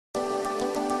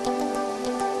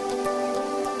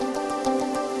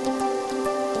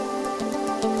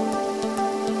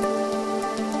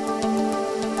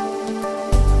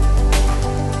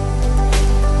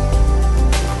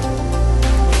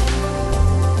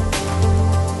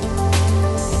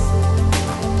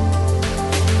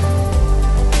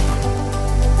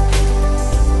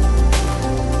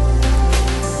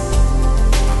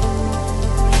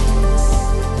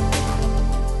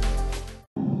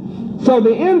So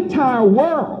the entire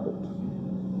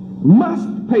world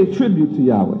must pay tribute to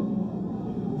Yahweh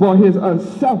for his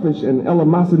unselfish and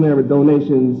eleemosynary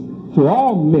donations to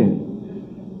all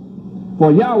men.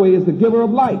 For Yahweh is the giver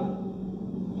of life.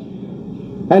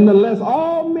 And unless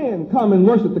all men come and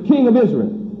worship the King of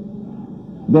Israel,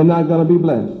 they're not going to be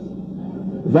blessed.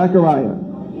 Zechariah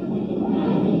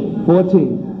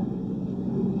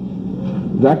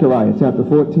 14. Zechariah chapter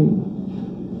 14.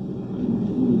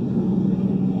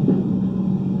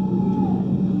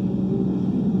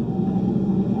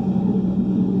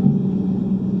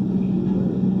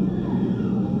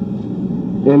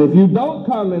 And if you don't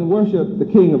come and worship the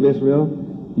King of Israel,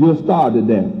 you'll starve to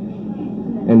death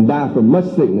and die from much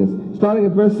sickness. Starting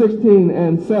at verse 16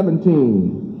 and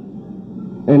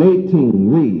 17 and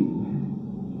 18, read.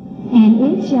 And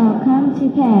it shall come to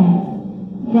pass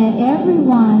that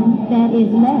everyone that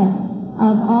is left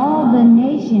of all the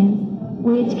nations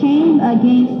which came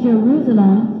against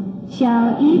Jerusalem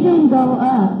shall even go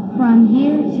up from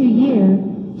year to year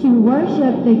to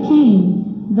worship the King,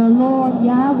 the Lord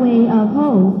Yahweh of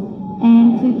hosts,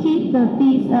 and to keep the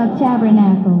Feast of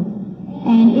Tabernacles.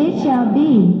 And it shall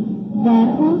be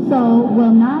that whoso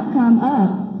will not come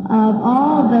up of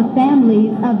all the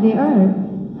families of the earth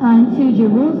unto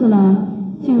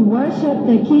Jerusalem to worship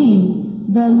the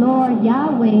King, the Lord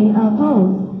Yahweh of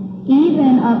hosts,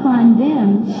 even upon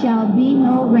them shall be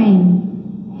no rain.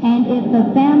 And if the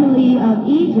family of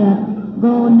Egypt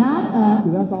go not up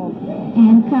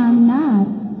and come not,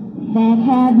 that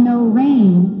have no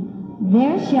rain,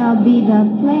 there shall be the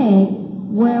plague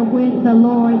wherewith the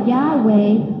Lord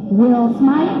Yahweh will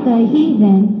smite the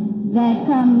heathen that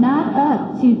come not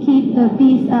up to keep the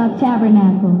Feast of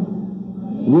Tabernacles.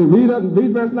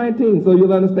 Read verse 19 so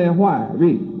you'll understand why.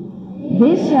 Read.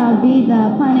 This shall be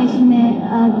the punishment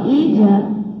of Egypt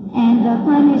and the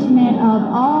punishment of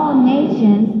all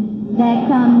nations that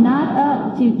come not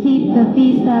up to keep the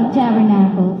Feast of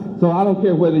Tabernacles. So I don't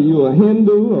care whether you're a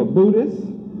Hindu or Buddhist,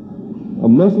 a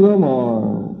Muslim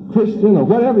or Christian or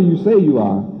whatever you say you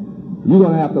are, you're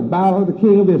going to have to bow to the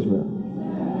King of Israel.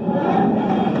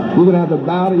 You're going to have to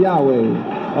bow to Yahweh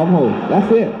of hosts.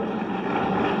 That's it.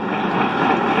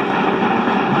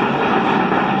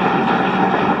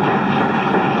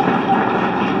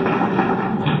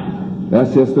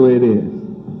 That's just the way it is.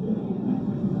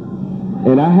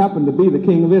 And I happen to be the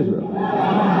King of Israel.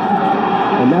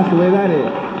 And that's the way that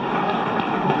is.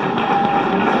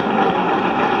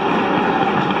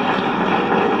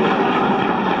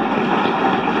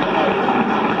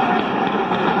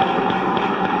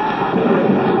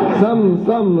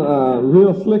 Some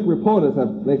real slick reporters,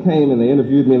 they came and they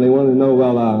interviewed me and they wanted to know,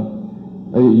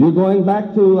 well, you're going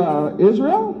back to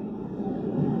Israel?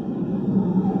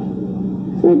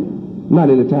 Not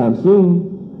anytime soon.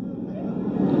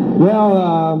 Well,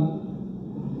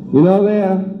 you know,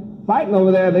 they're fighting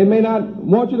over there. They may not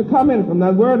want you to come in. I'm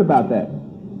not worried about that.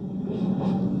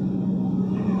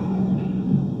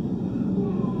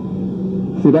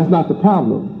 See, that's not the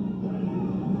problem.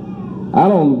 I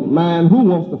don't mind who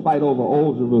wants to fight over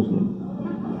Old Jerusalem.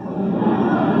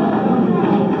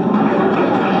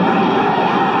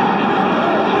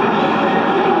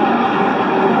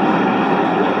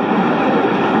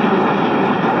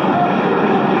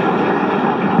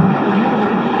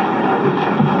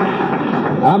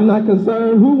 I'm not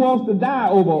concerned who wants to die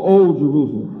over Old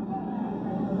Jerusalem.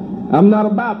 I'm not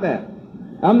about that.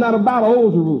 I'm not about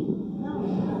Old Jerusalem.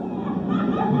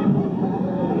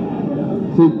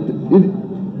 See,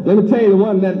 let me tell you the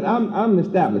one that I'm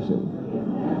establishing.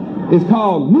 It's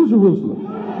called New Jerusalem.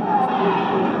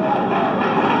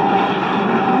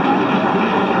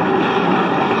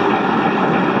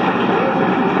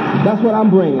 That's what I'm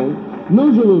bringing.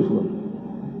 New Jerusalem.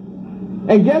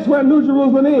 And guess where New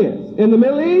Jerusalem is? In the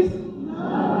Middle East?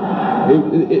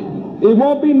 It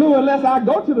won't be new unless I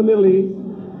go to the Middle East.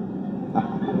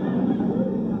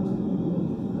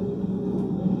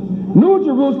 New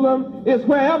Jerusalem is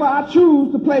wherever I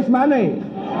choose to place my name.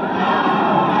 And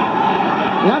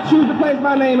I choose to place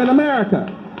my name in America.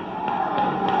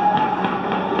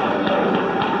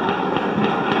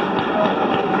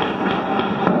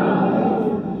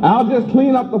 I'll just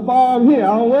clean up the farm here.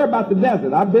 I don't worry about the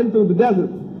desert. I've been through the desert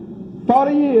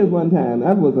 40 years one time.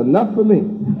 That was enough for me.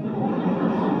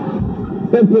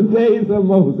 In the days of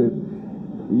Moses.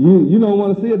 You don't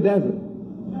want to see a desert.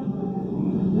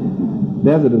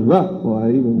 Desert is rough,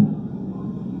 boy.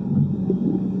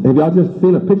 Have y'all just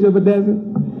seen a picture of a desert?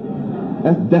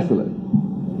 That's desolate.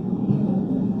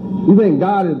 You think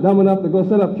God is dumb enough to go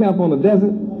set up camp on a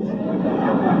desert?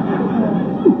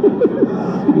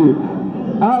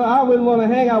 I wouldn't want to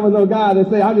hang out with no guy that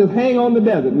say, I just hang on the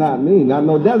desert. Not me, not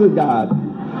no desert God.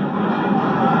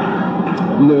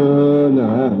 No.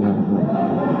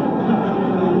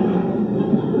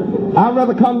 I'd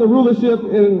rather come to rulership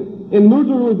in New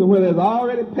Jerusalem where there's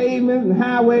already pavement and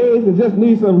highways and just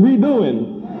need some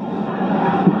redoing.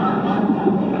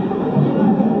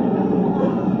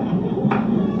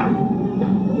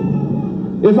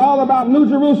 It's all about New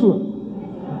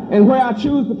Jerusalem and where I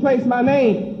choose to place my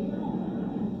name.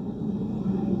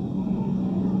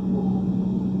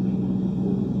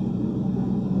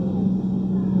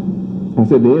 I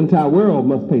said the entire world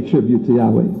must pay tribute to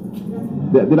Yahweh.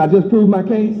 Did I just prove my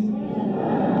case?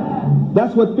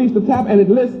 That's what Feast of Tabernacles, and it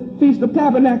lists Feast of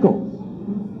Tabernacles.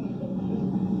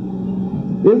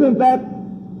 Isn't that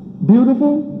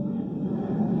beautiful?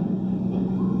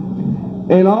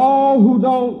 And all who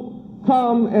don't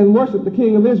come and worship the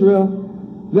King of Israel,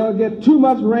 they'll get too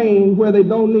much rain where they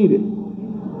don't need it.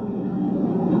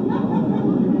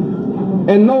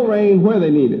 And no rain where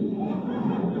they need it.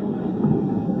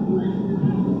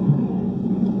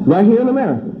 Right here in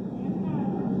America.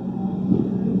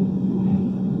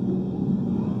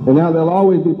 And now there'll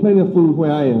always be plenty of food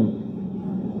where I am.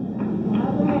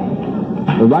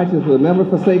 The righteous will never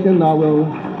forsaken, nor will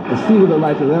the seed of the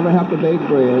righteous ever have to bake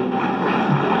bread.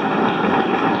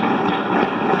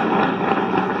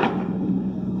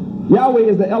 Yahweh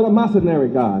is the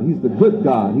eleemosynary God. He's the good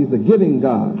God. He's the giving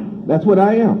God. That's what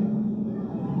I am.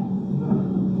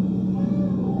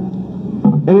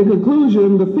 And in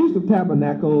conclusion, the Feast of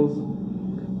Tabernacles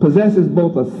possesses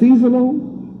both a seasonal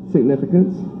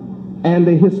significance and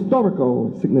a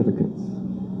historical significance,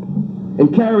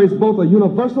 and carries both a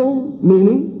universal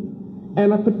meaning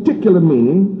and a particular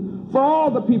meaning for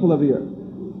all the people of the earth.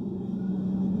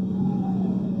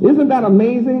 Isn't that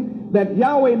amazing that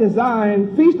Yahweh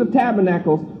designed Feast of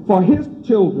Tabernacles for his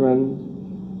children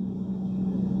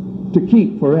to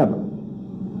keep forever,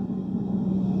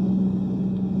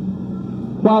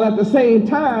 while at the same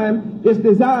time it's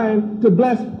designed to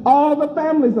bless all the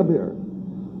families of the earth,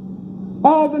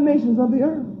 all the nations of the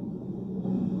earth.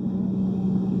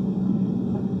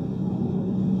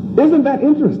 Isn't that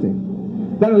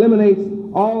interesting? That eliminates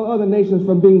all other nations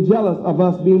from being jealous of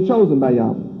us being chosen by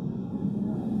Yahweh.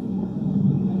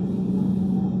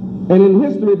 And in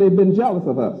history, they've been jealous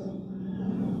of us.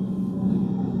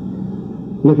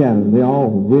 Look at them. They're all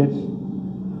rich,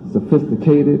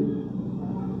 sophisticated,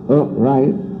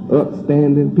 upright,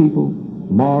 upstanding people,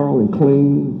 moral and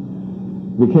clean.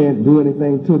 We can't do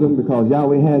anything to them because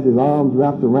Yahweh has his arms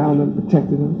wrapped around them,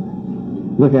 protecting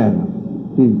them. Look at them.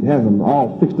 He has them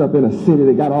all fixed up in a city.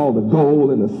 They got all the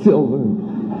gold and the silver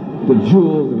and the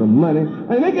jewels and the money.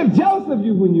 And they get jealous of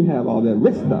you when you have all that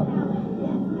rich stuff.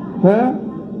 Huh?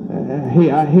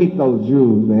 I hate those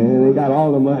Jews, man. They got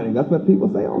all the money. That's what people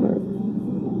say on earth.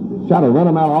 Try to run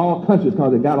them out of all countries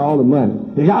because they got all the money.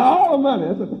 They got all the money.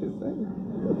 That's what they say.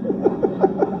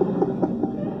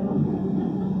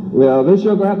 Well, they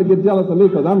sure going to have to get jealous of me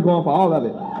because I'm going for all of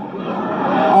it.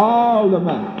 All the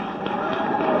money.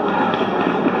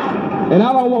 And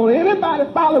I don't want anybody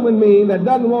following me that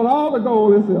doesn't want all the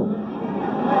gold and silver.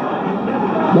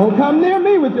 Don't come near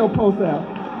me with your post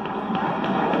out.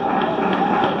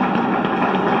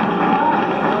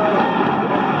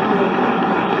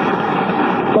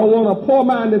 Don't want a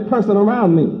poor-minded person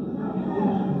around me.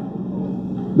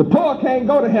 The poor can't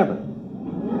go to heaven.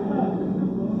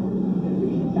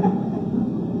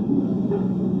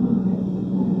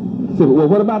 So, well,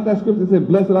 what about that scripture that said,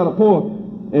 blessed are the poor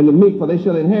and the meek, for they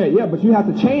shall inherit? Yeah, but you have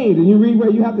to change. And you read where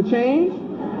you have to change?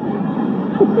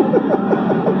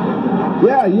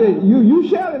 Yeah, you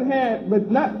shall inherit,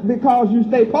 but not because you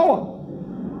stay poor.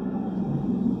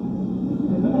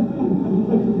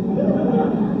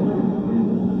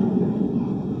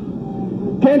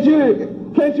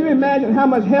 Can't you imagine how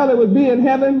much hell it would be in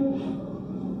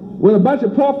heaven with a bunch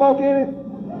of poor folk in it?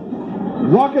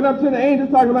 Walking up to the angels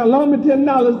talking about, loan me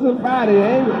 $10 till Friday,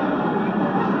 angel.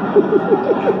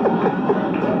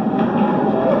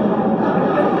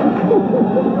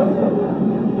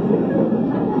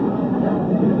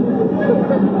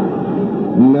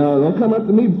 No, don't come up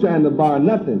to me trying to borrow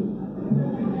nothing.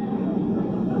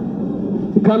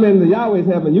 To come into Yahweh's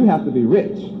heaven, you have to be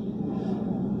rich.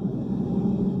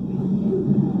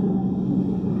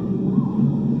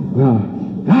 Oh,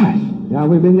 gosh,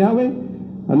 Yahweh Ben Yahweh,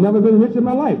 I've never been rich in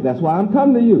my life. That's why I'm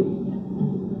coming to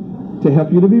you, to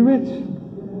help you to be rich.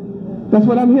 That's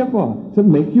what I'm here for, to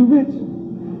make you rich.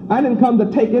 I didn't come to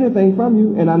take anything from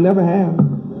you, and I never have.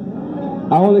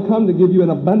 I only come to give you an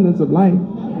abundance of life,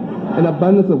 an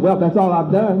abundance of wealth. That's all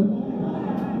I've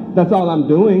done. That's all I'm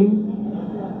doing.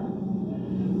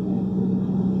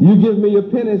 You give me your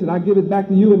pennies and I give it back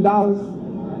to you in dollars.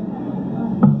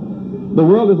 The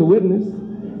world is a witness.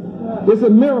 It's a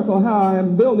miracle how I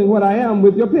am building what I am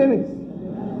with your pennies.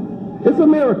 It's a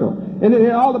miracle. And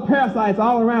then all the parasites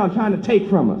all around trying to take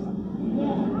from us.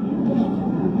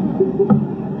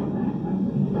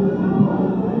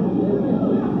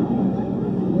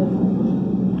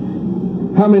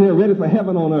 How many are ready for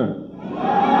heaven on earth?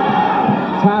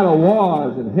 Tired of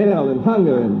wars and hell and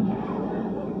hunger, and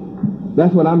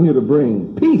that's what I'm here to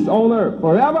bring. Peace on earth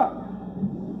forever.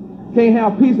 Can't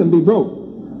have peace and be broke.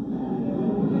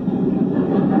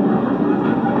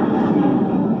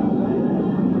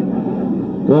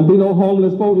 Won't be no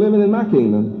homeless folk living in my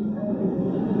kingdom.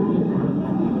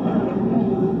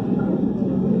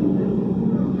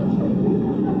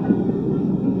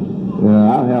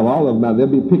 I'll have all of them out. They'll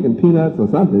be picking peanuts or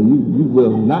something. You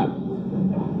will not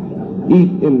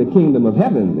eat in the kingdom of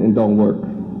heaven and don't work.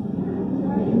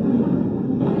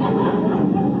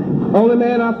 Only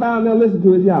man I found they'll listen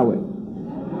to is Yahweh.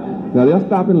 Now they'll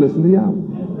stop and listen to Yahweh.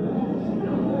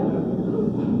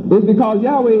 It's because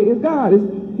Yahweh is God.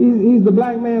 He's the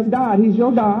black man's God. He's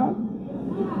your God.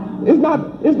 It's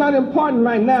not important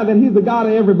right now that he's the God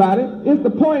of everybody. The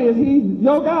point is he's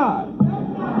your God.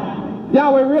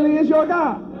 Yahweh really is your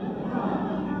God.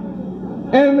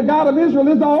 And the God of Israel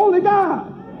is the only God.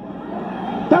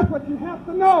 That's what you have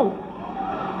to know.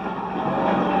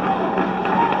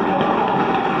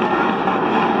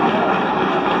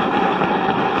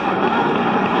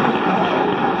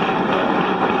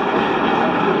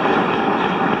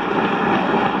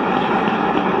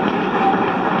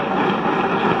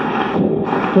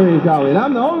 Praise Yahweh. And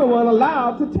I'm the only one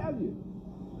allowed to tell you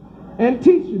and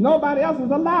teach you. Nobody else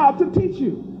is allowed to teach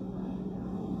you.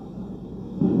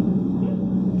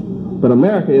 But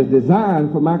America is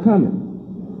designed for my coming.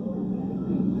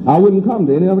 I wouldn't come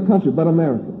to any other country but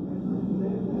America.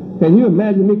 Can you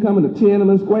imagine me coming to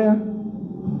Tiananmen Square?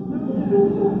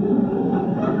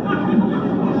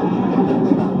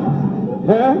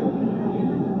 Huh?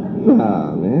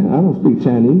 Nah, man, I don't speak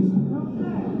Chinese.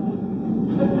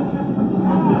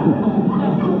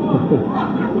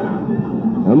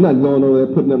 I'm not going over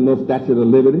there putting up no Statue of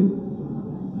Liberty.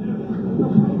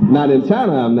 Not in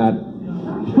China, I'm not.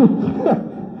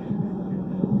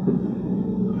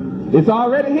 It's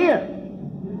already here.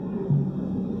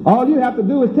 All you have to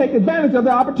do is take advantage of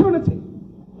the opportunity.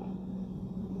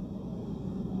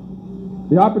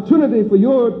 The opportunity for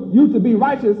you to be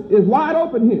righteous is wide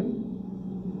open here.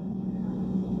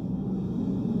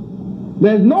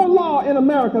 There's no law in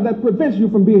America that prevents you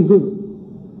from being good.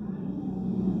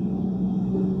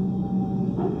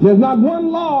 There's not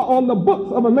one law on the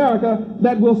books of America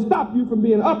that will stop you from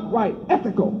being upright,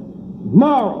 ethical,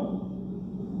 moral,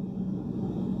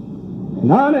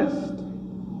 and honest,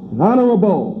 and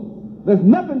honorable. There's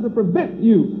nothing to prevent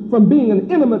you from being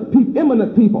an eminent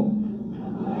people,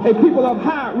 a people of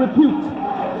high repute.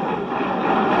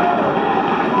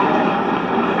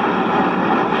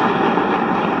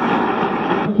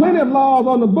 Plenty of laws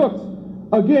on the books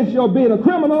against your being a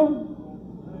criminal,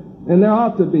 and there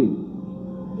ought to be.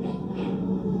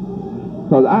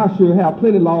 Because I sure have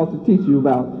plenty of laws to teach you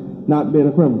about not being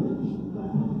a criminal.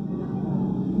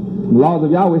 The laws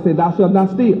of Yahweh say, thou shalt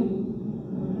not steal.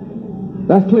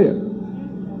 That's clear.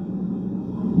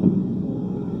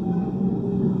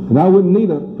 And I wouldn't need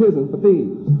a prison for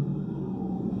thieves.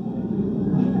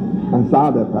 I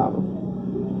solved that problem.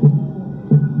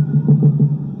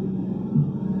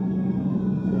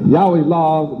 Yahweh's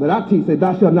laws that I teach say,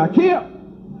 thou shalt not kill.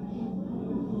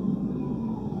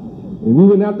 And we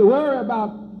wouldn't have to worry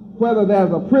about whether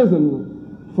there's a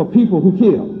prison for people who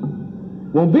kill.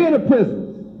 Won't be in a prison.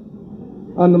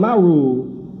 Under my rule,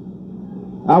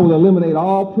 I will eliminate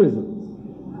all prisons.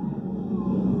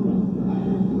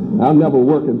 I'll never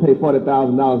work and pay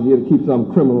 $40,000 a year to keep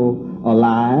some criminal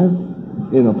alive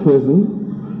in a prison.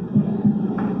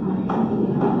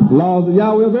 The laws of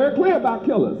Yahweh are very clear about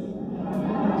killers.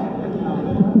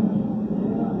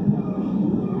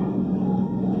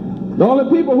 The only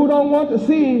people who don't want to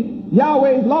see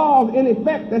Yahweh's laws in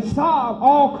effect that solve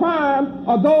all crime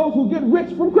are those who get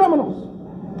rich from criminals.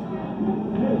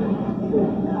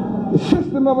 The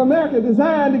system of America is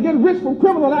designed to get rich from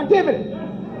criminal activity.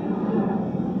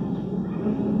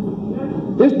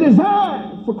 It's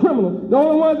designed for criminals. The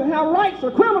only ones that have rights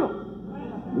are criminals.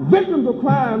 The victims of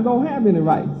crime don't have any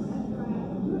rights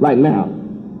right now.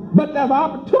 But there's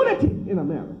opportunity in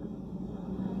America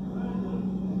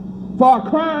for a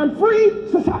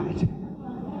crime-free society.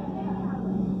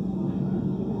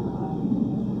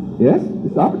 Yes,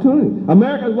 it's opportunity.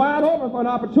 America is wide open for an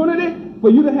opportunity for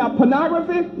you to have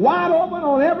pornography wide open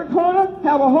on every corner,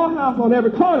 have a whorehouse on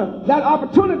every corner. That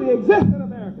opportunity exists in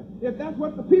America. If that's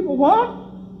what the people want,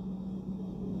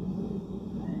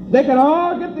 they can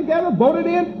all get together, vote it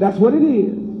in. That's what it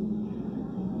is.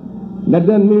 That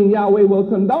doesn't mean Yahweh will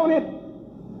condone it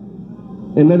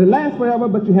and let it last forever,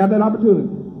 but you have that opportunity.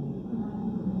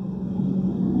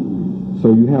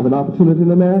 So you have an opportunity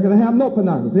in America to have no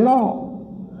pornography at all.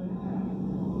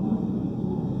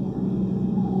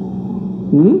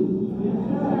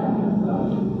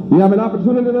 You have an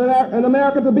opportunity in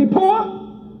America to be poor,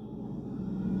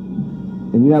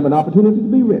 and you have an opportunity to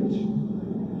be rich.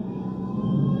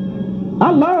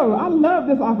 I love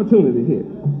this opportunity here.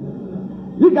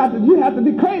 You have to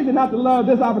be crazy not to love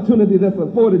this opportunity that's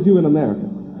afforded you in America.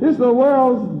 This is the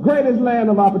world's greatest land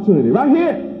of opportunity. Right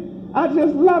here. I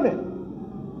just love it.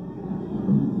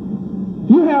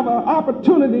 You have an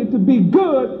opportunity to be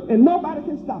good and nobody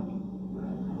can stop you.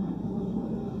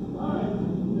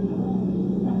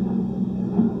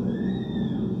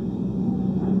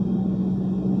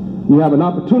 You have an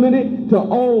opportunity to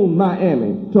own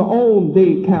Miami, to own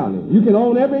Dade County. You can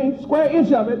own every square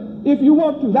inch of it if you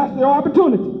want to. That's their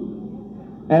opportunity.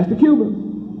 Ask the Cubans.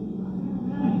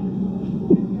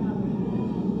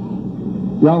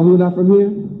 Y'all who are not from here,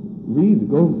 read,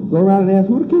 go around and ask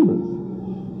who the Cubans.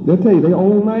 They'll tell you they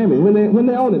own Miami. When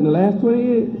they own it in the last 20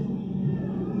 years.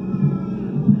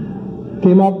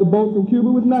 Came off the boat from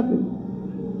Cuba with nothing.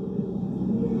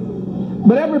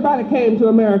 But everybody came to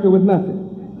America with nothing.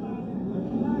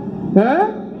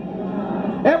 Huh?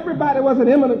 Everybody was an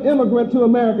immigrant to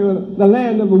America, the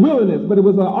land of the wilderness, but it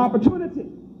was an opportunity.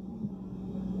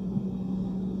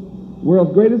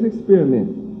 World's greatest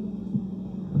experiment.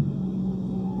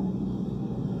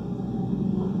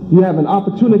 You have an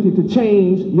opportunity to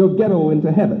change your ghetto into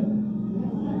heaven.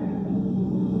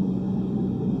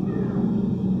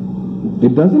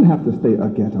 It doesn't have to stay a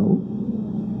ghetto.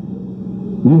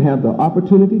 You have the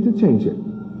opportunity to change it.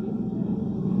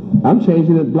 I'm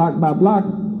changing it block by block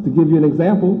to give you an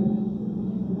example.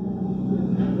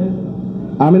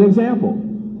 I'm an example.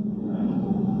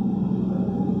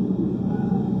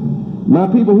 My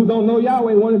people who don't know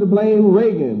Yahweh wanted to blame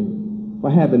Reagan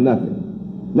for having nothing.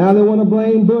 Now they want to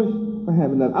blame Bush for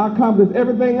having nothing. I accomplished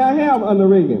everything I have under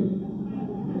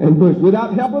Reagan and Bush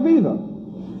without help of either.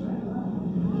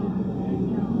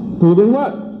 Proving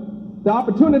what? The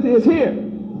opportunity is here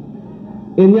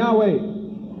in Yahweh.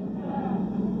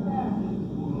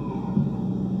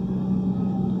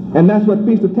 And that's what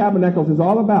Feast of Tabernacles is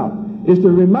all about, is to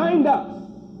remind us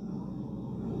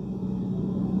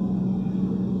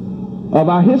of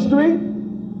our history,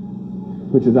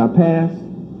 which is our past.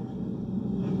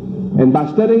 And by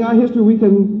studying our history, we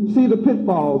can see the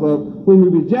pitfalls of when we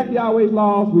reject Yahweh's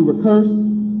laws, we were cursed,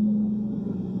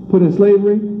 put in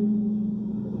slavery,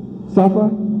 suffer.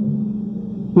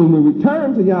 When we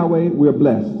return to Yahweh, we're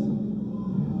blessed.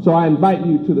 So I invite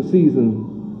you to the season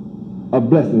of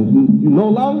blessings. You no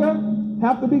longer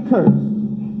have to be cursed.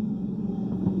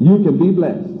 You can be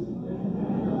blessed.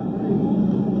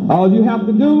 All you have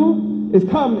to do is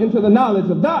come into the knowledge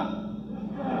of God.